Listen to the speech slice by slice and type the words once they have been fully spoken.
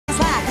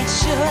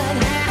should.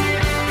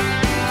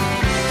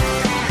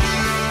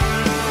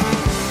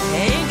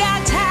 Ain't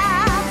got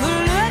time for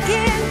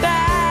looking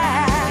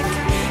back,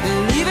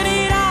 leaving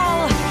it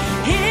all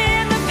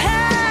in the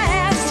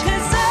past.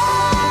 'Cause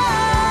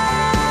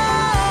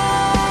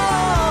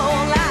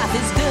life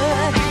is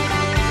good.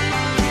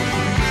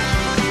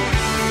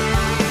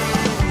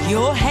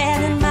 Your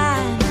hand in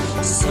mine,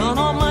 sun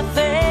on my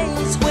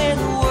face. When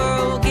the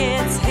world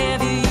gets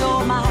heavy,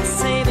 you're my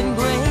saving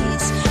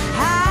grace.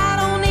 I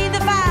don't need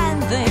the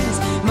fine things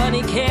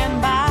money can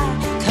buy,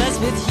 'cause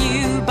with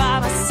you by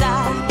my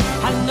side,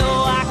 I know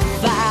I can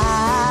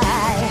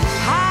fly.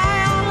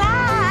 High on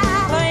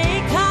life, I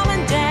ain't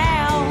coming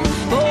down.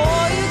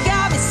 Boy, you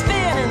got me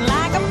spinning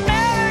like a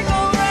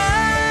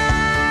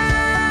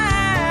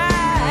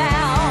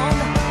merry-go-round.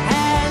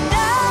 And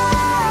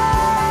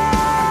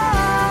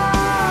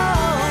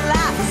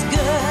life is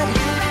good.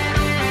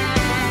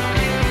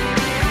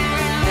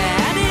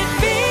 And it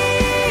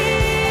feels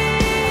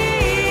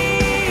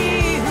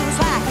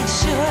like it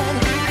should.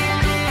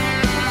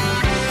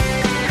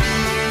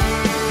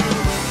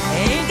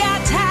 Ain't got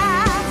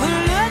time for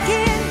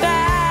looking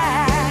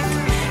back,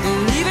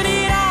 leaving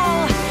it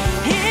all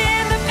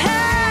in the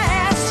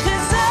past.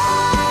 'Cause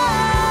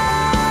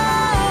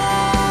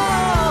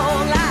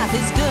life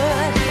is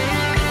good.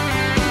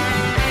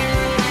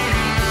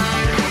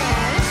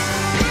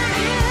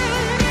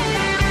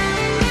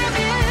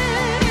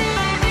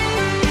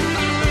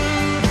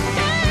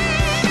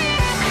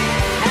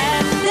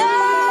 And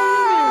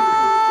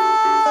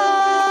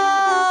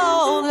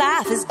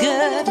life is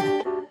good.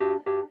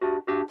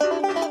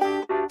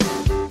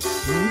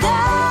 And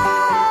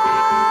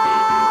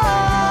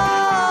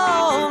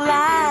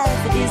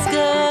life is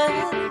good.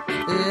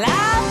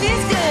 Life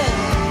is good.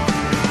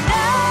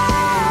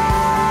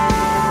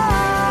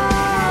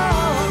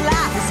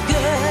 Life is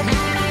good.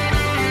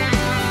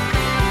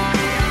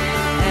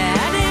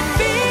 And it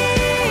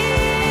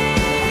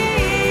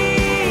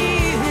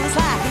feels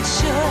like it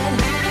should.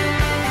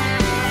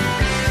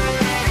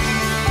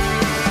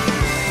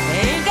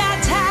 Ain't got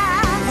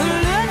time for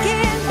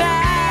looking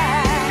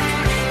back,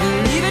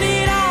 leaving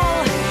it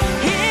all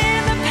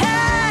in the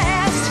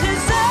past.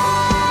 'Cause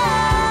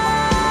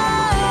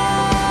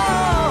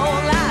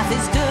life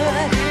is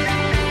good.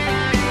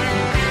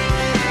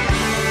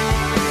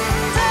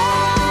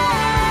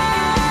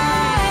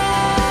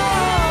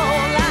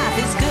 Life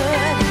is good.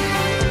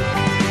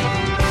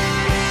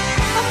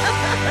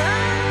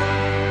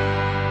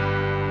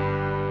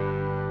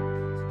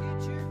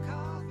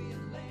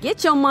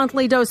 Get your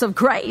monthly dose of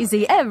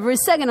crazy every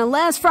second and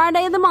last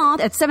Friday of the month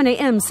at 7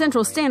 a.m.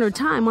 Central Standard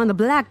Time on the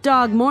Black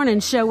Dog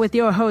Morning Show with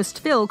your host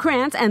Phil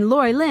Krantz and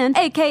Lori Lynn,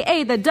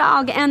 a.k.a. The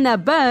Dog and the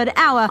Bird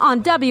Hour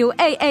on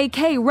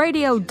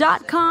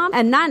WAAKradio.com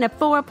and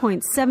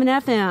 94.7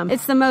 FM.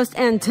 It's the most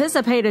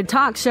anticipated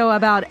talk show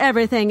about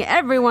everything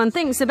everyone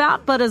thinks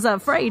about but is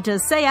afraid to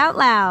say out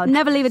loud.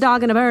 Never leave a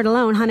dog and a bird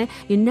alone, honey.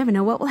 You never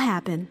know what will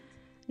happen.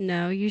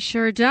 No, you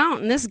sure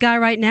don't. And this guy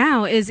right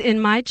now is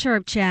in my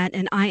chirp chat,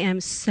 and I am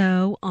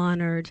so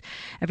honored.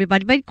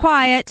 Everybody be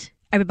quiet.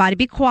 Everybody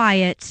be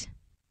quiet.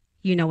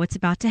 You know what's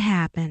about to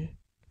happen.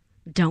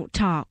 Don't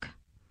talk.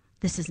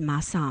 This is my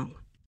song.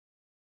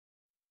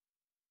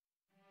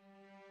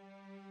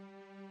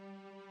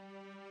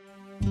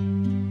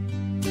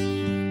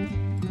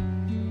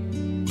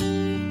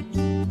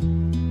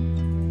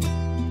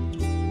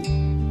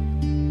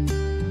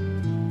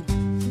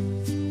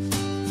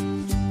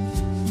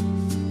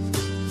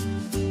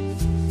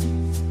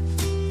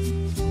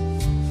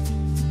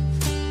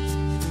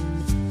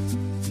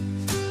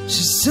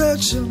 She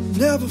said she'll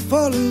never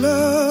fall in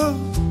love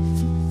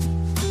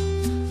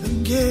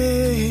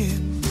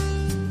again.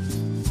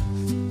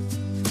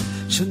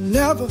 She'll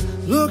never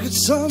look at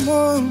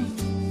someone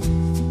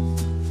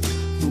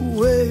the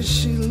way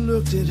she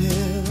looked at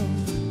him.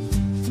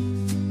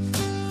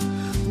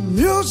 The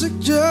music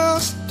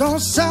just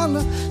don't sound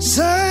the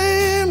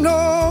same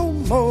no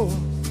more.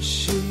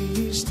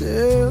 She's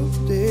still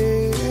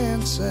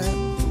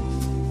dancing,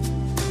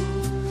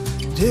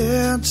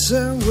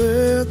 dancing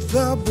with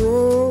a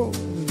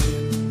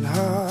broken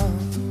heart.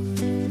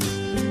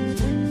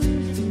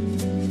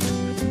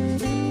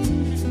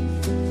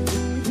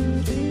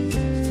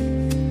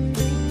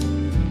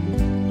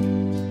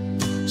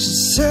 She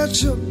said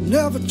she'll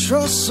never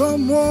trust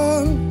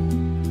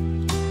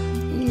someone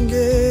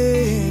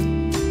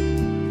again.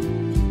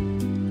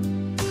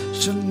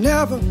 She'll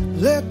never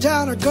let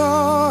down her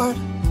guard,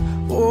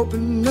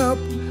 open up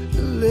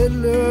and let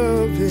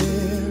love in.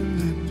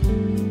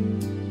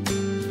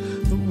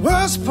 The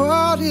worst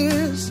part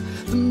is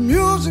the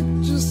music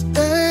just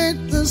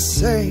ain't the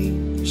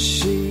same.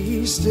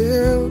 She's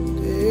still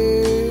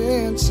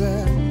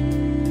dancing,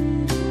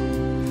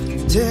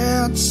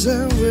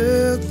 dancing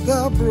with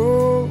a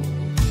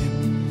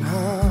broken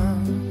heart.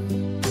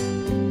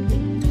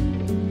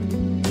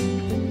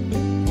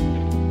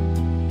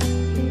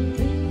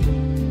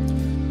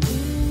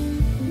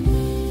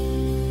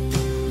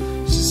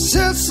 She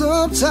said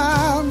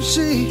sometimes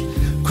she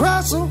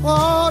cries so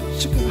hard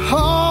she can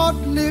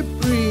hardly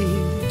breathe.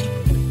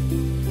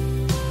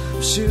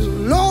 She's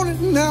alone at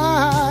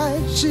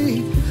night.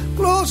 She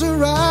closes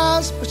her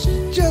eyes, but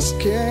she just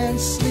can't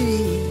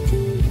sleep.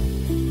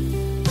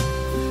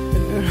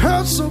 And it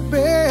hurts so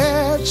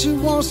bad, she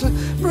wants to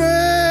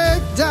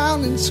break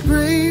down and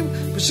scream,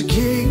 but she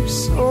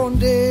keeps on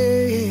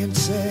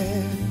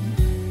dancing.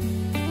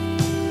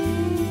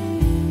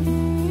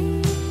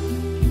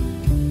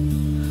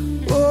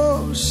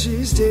 Oh,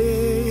 she's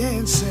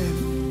dancing,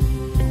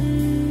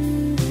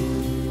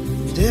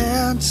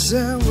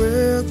 dancing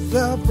with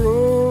a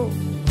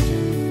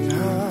broken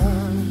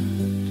heart.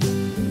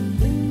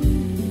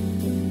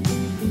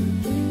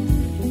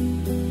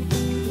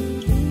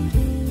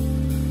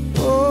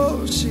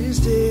 Oh, she's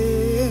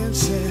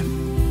dancing,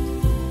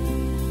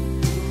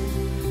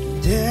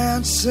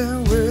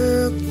 dancing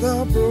with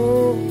a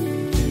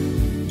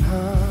broken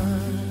heart.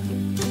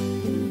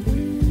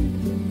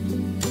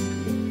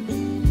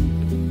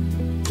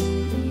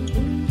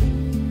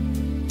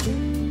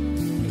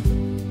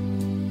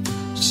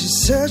 She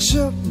said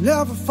she'll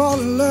never fall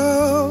in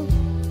love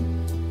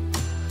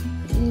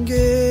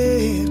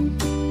again.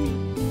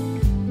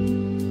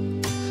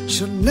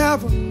 She'll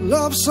never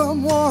love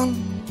someone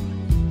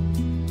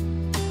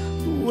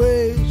the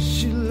way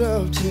she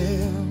loved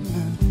him.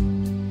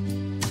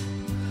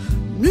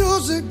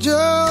 Music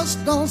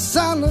just don't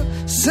sound the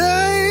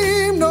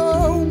same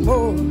no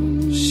more.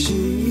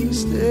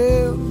 She's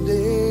still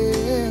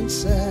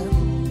dancing,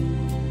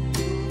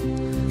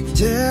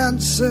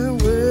 dancing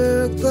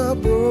with a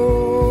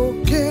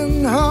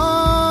broken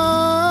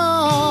heart.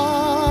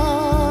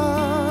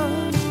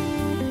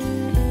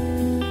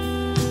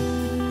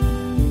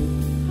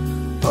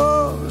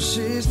 Oh,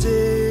 she's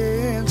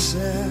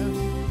dancing,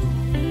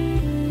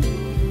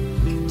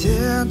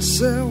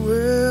 dancing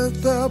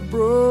with a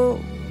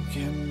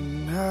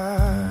broken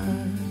heart.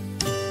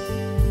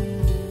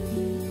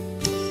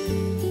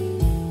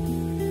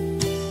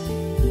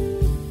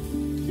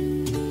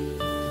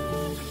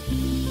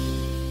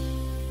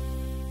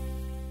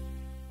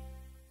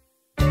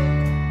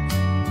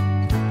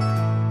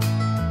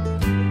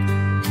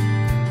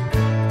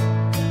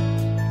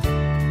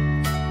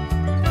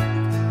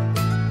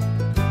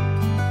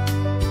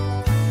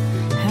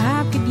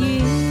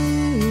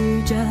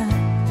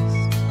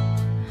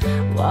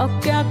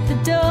 Walk out the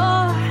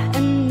door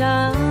and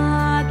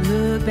not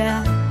look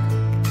back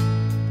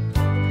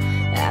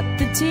at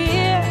the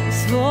tears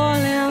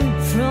falling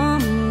from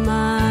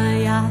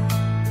my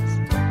eyes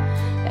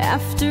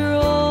after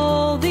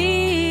all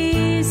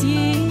these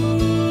years.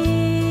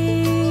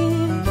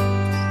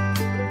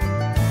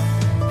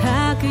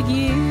 How could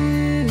you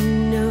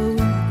know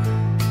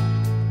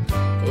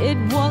it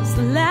was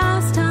the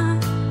last time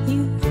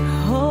you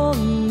hold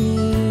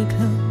me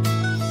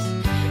close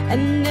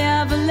and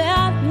never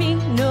let me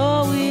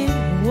know it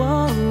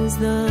was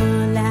the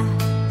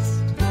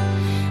last,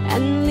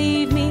 and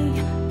leave me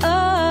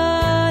alone?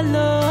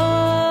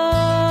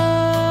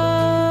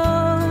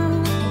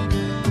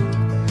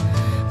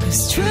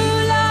 'Cause true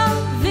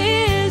love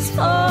is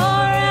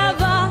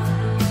forever.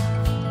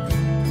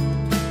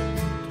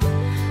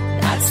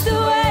 That's the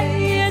way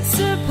it's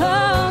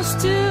supposed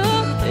to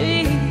be.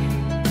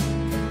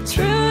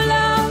 True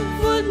love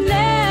would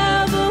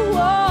never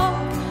walk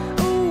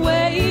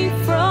away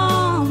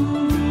from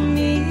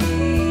me.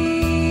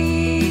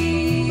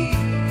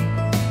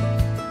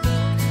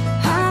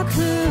 How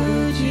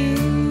could you?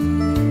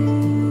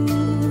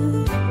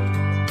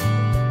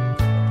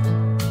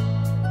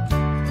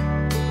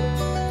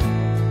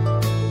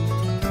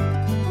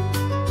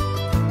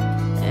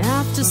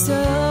 After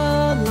so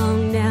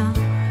long now,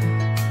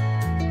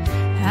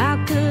 how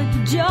could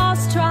you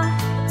just try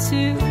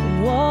to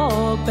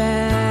walk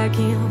back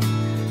in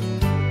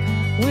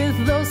with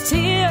those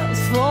tears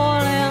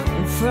falling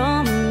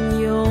from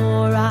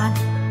your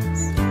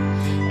eyes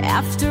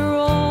after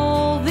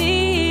all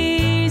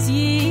these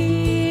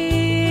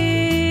years?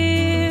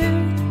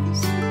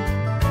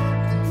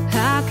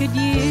 How could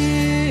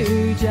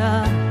you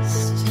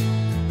just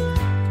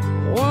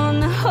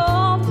wanna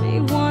hold me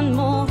one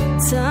more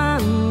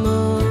time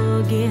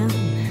again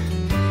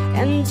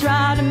and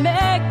try to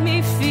make me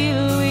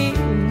feel we've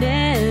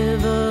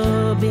never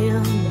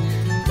been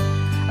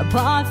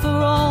apart for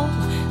all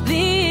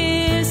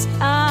this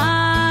time?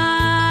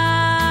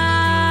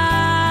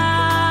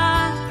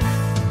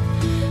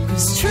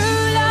 'Cause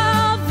true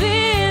love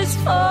is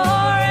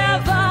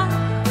forever.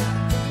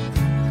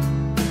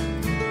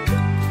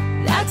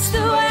 That's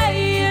the way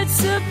it's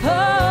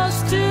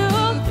supposed to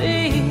be.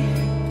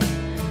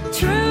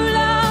 True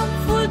love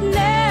would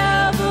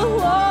never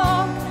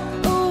walk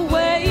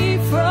away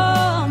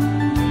from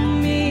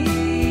me.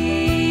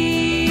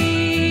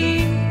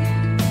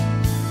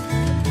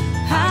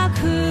 How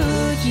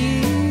could you?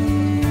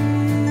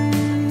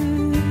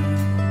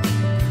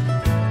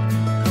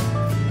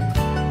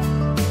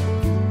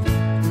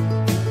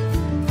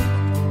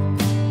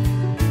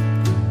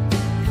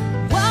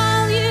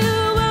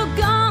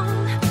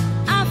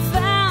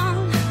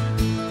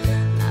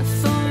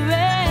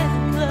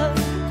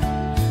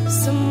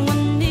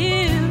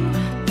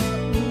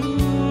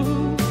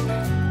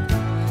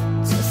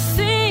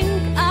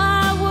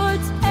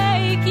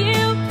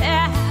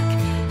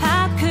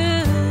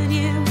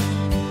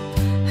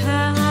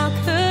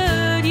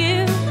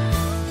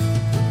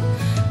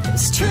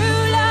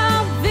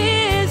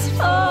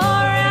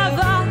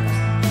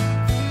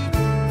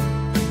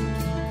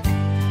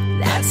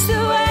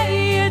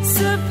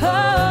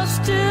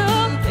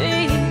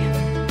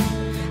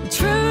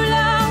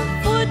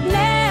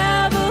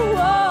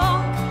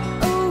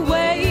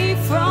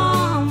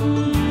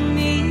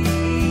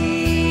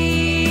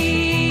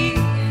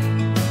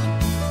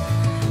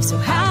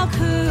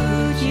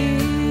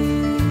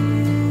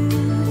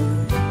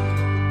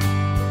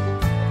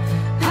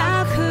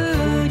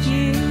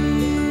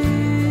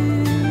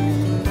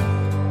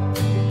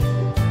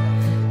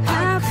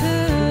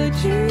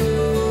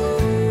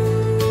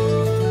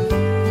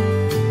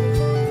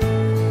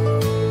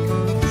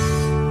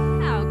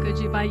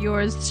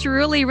 Yours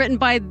truly, written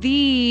by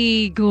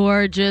the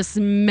gorgeous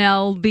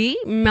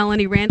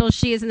Melanie Randall.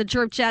 She is in the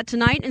chirp chat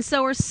tonight, and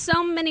so are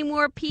so many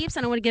more peeps.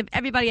 And I want to give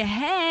everybody a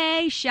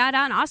hey shout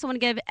out. And I also want to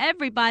give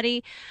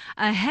everybody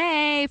a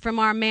hey from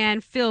our man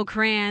Phil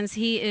Kranz.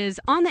 He is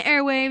on the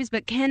airwaves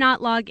but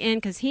cannot log in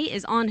because he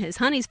is on his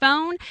honey's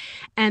phone,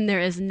 and there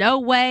is no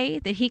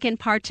way that he can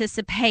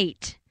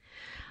participate.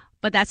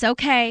 But that's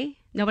okay.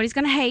 Nobody's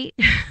going to hate,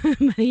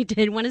 but he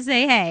did want to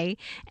say hey,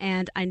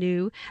 and I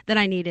knew that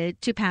I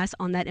needed to pass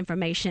on that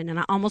information, and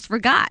I almost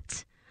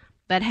forgot.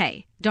 But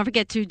hey, don't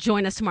forget to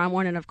join us tomorrow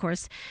morning, of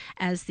course,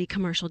 as the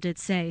commercial did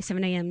say,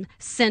 7 a.m.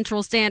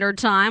 Central Standard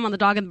Time on the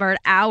Dog and the Bird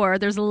Hour.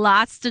 There's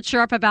lots to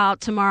chirp about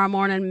tomorrow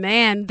morning.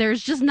 Man,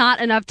 there's just not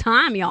enough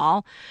time,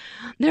 y'all.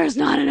 There's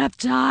not enough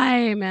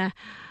time.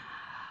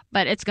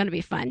 But it's going to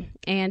be fun.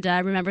 And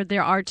remember,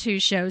 there are 2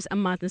 shows a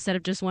month instead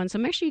of just 1. So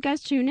make sure you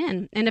guys tune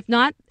in. And if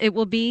not, it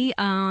will be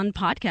on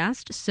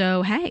podcast.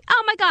 So, hey.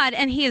 Oh, my God.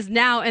 And he is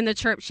now in the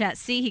chirp chat.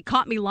 See, he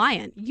caught me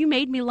lying. You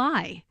made me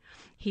lie.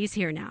 He's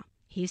here now.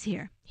 He's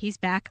here. He's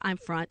back. I'm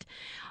front.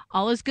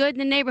 All is good in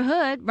the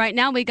neighborhood. Right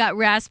now, we got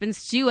Raspin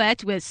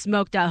Stewart with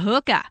Smoked a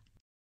Hookah.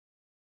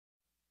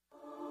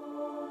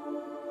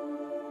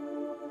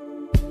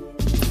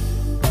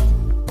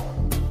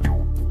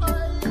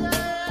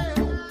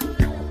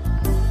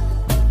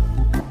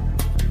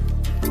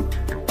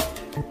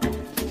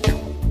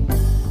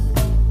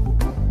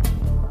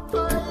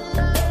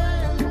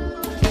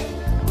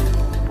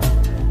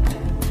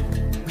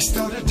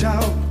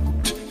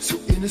 Out so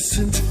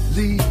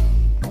innocently,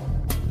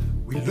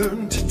 we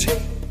learn to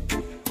take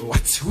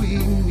what we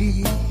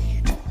need.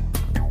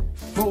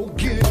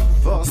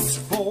 Forgive us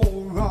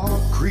for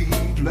our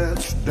creed.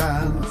 Let's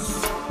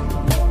dance.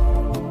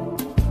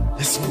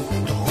 Let's smoke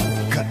the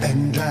hookah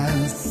and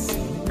dance.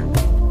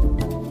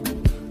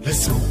 Let's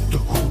smoke the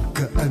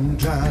hookah and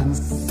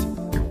dance.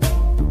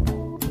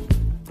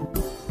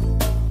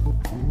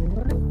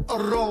 A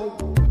road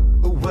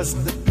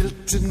wasn't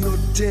built in no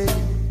day.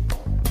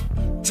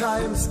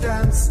 Time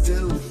stands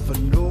still for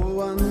no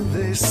one,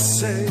 they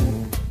say.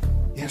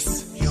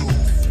 Yes, you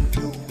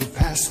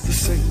pass the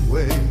same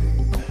way.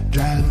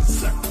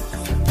 Dance.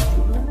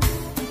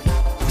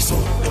 We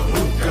smoke the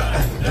hookah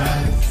and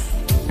dance.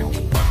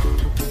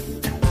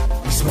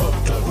 We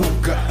smoke the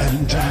hookah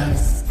and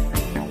dance.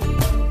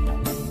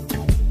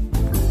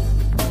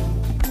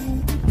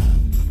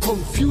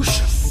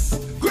 Confucius,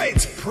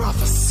 great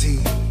prophecy.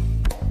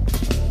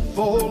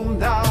 Fall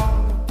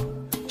down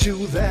to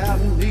their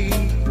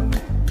knees.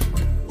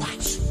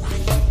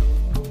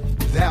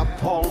 Their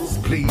palms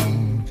bleed.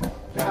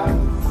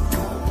 Dance.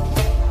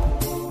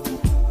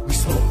 We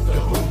smoke the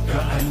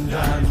hookah and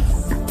dance.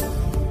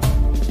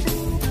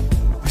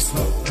 We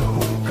smoke the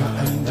hookah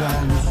and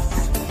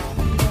dance.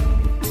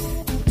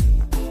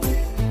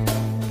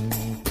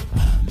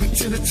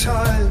 But in a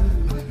time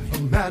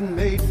of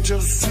man-made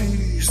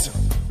disease,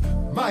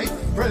 my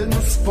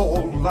friends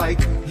fall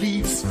like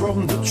leaves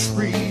from the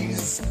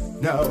trees.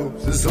 Now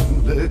there's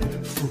only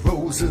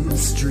frozen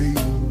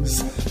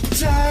streams.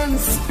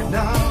 Dance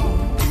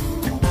now.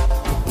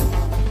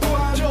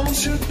 Why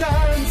don't you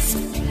dance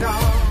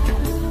now?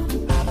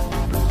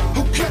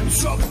 Who can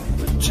stop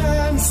the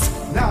dance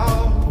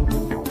now?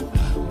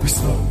 We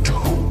smoke the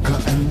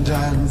hookah and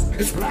dance.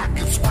 It's black,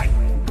 it's white,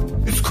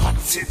 it's hot,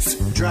 it's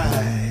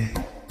dry.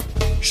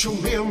 Show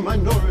me a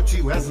minority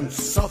who hasn't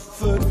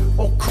suffered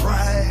or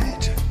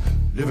cried.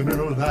 Living in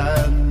a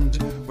land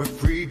where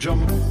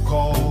freedom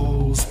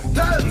calls.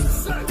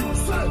 Dance!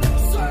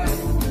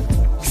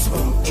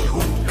 Smoke the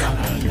hookah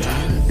and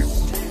dance.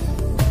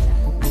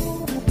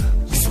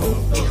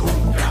 Smoke the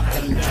hookah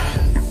and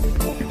dance.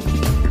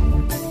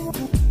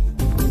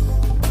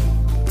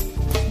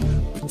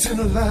 But in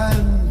a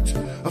land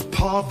of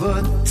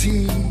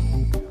poverty,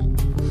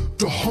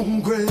 the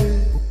hungry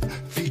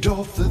feed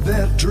off of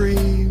their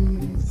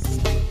dreams.